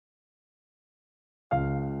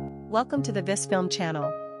Welcome to the Vis Film channel.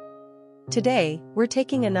 Today, we're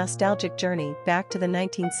taking a nostalgic journey back to the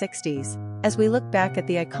 1960s, as we look back at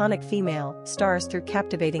the iconic female stars through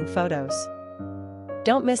captivating photos.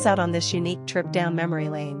 Don't miss out on this unique trip down memory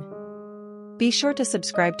lane. Be sure to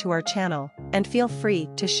subscribe to our channel, and feel free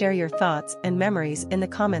to share your thoughts and memories in the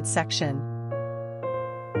comments section.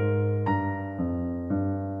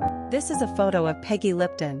 This is a photo of Peggy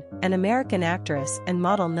Lipton, an American actress and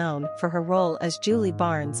model known for her role as Julie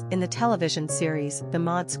Barnes in the television series The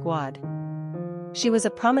Mod Squad. She was a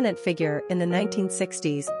prominent figure in the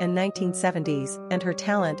 1960s and 1970s, and her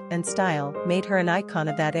talent and style made her an icon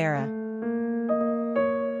of that era.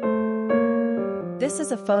 This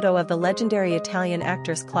is a photo of the legendary Italian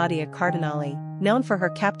actress Claudia Cardinale, known for her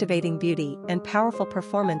captivating beauty and powerful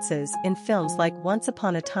performances in films like Once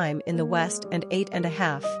Upon a Time in the West and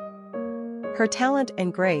 8½. Her talent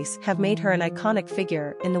and grace have made her an iconic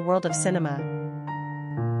figure in the world of cinema.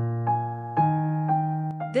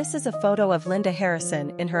 This is a photo of Linda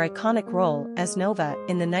Harrison in her iconic role as Nova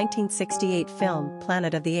in the 1968 film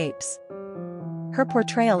Planet of the Apes. Her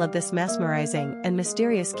portrayal of this mesmerizing and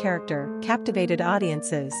mysterious character captivated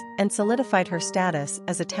audiences and solidified her status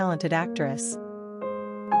as a talented actress.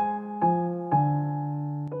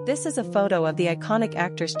 This is a photo of the iconic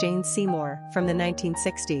actress Jane Seymour from the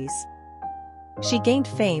 1960s. She gained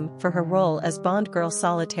fame for her role as Bond girl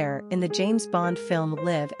Solitaire in the James Bond film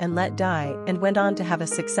Live and Let Die, and went on to have a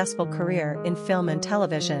successful career in film and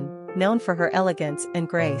television, known for her elegance and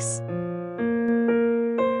grace.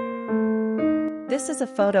 This is a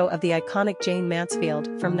photo of the iconic Jane Mansfield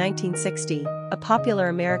from 1960, a popular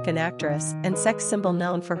American actress and sex symbol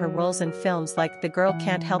known for her roles in films like The Girl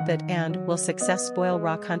Can't Help It and Will Success Spoil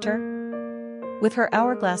Rock Hunter? With her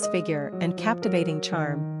hourglass figure and captivating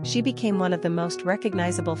charm, she became one of the most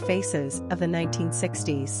recognizable faces of the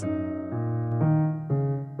 1960s.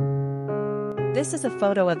 This is a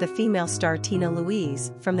photo of the female star Tina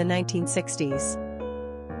Louise from the 1960s.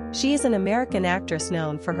 She is an American actress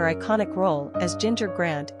known for her iconic role as Ginger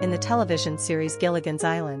Grant in the television series Gilligan's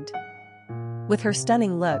Island. With her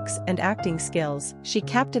stunning looks and acting skills, she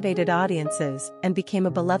captivated audiences and became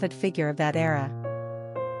a beloved figure of that era.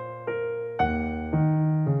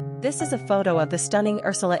 This is a photo of the stunning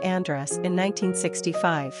Ursula Andress in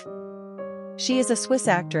 1965. She is a Swiss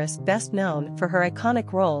actress best known for her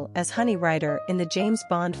iconic role as Honey Rider in the James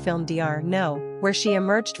Bond film Dr. No, where she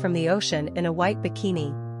emerged from the ocean in a white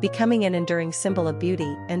bikini, becoming an enduring symbol of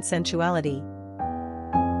beauty and sensuality.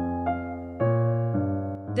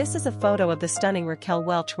 This is a photo of the stunning Raquel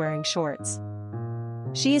Welch wearing shorts.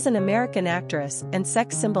 She is an American actress and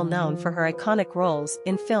sex symbol known for her iconic roles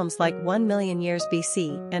in films like 1,000,000 Years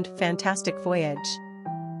BC and Fantastic Voyage.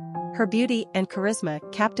 Her beauty and charisma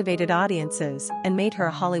captivated audiences and made her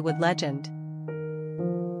a Hollywood legend.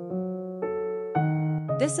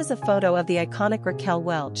 This is a photo of the iconic Raquel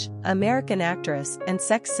Welch, American actress and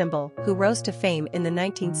sex symbol who rose to fame in the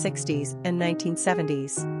 1960s and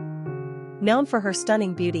 1970s. Known for her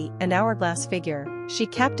stunning beauty and hourglass figure, she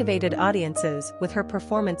captivated audiences with her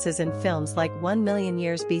performances in films like 1,000,000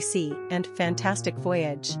 Years BC and Fantastic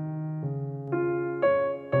Voyage.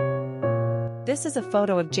 This is a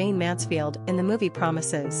photo of Jane Mansfield in the movie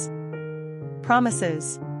Promises.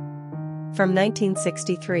 Promises. From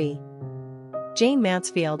 1963. Jane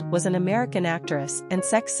Mansfield was an American actress and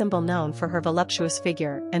sex symbol known for her voluptuous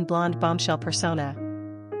figure and blonde bombshell persona.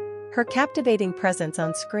 Her captivating presence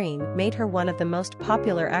on screen made her one of the most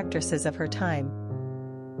popular actresses of her time.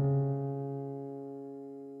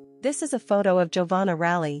 This is a photo of Giovanna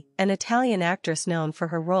Ralli, an Italian actress known for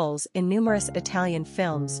her roles in numerous Italian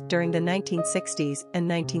films during the 1960s and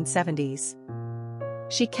 1970s.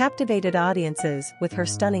 She captivated audiences with her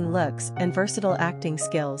stunning looks and versatile acting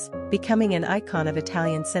skills, becoming an icon of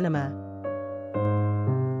Italian cinema.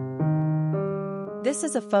 This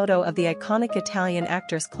is a photo of the iconic Italian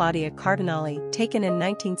actress Claudia Cardinale, taken in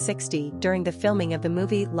 1960 during the filming of the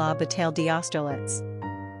movie La Bataille d'Austerlitz.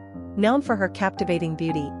 Known for her captivating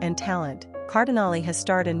beauty and talent, Cardinale has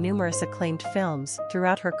starred in numerous acclaimed films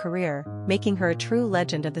throughout her career, making her a true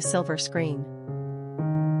legend of the silver screen.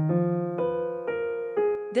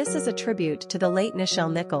 This is a tribute to the late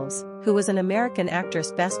Nichelle Nichols, who was an American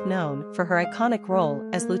actress best known for her iconic role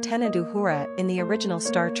as Lieutenant Uhura in the original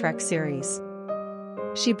Star Trek series.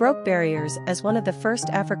 She broke barriers as one of the first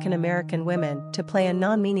African American women to play a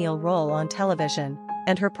non-menial role on television,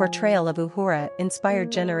 and her portrayal of Uhura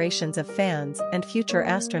inspired generations of fans and future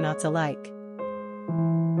astronauts alike.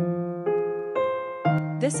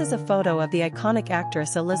 This is a photo of the iconic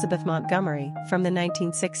actress Elizabeth Montgomery from the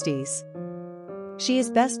 1960s. She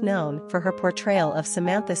is best known for her portrayal of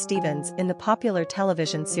Samantha Stevens in the popular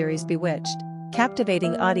television series Bewitched,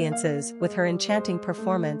 captivating audiences with her enchanting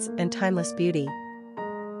performance and timeless beauty.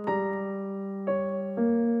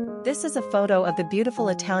 This is a photo of the beautiful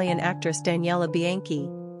Italian actress Daniela Bianchi,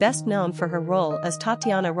 best known for her role as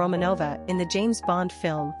Tatiana Romanova in the James Bond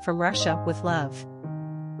film From Russia with Love.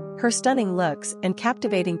 Her stunning looks and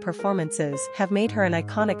captivating performances have made her an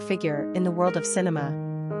iconic figure in the world of cinema.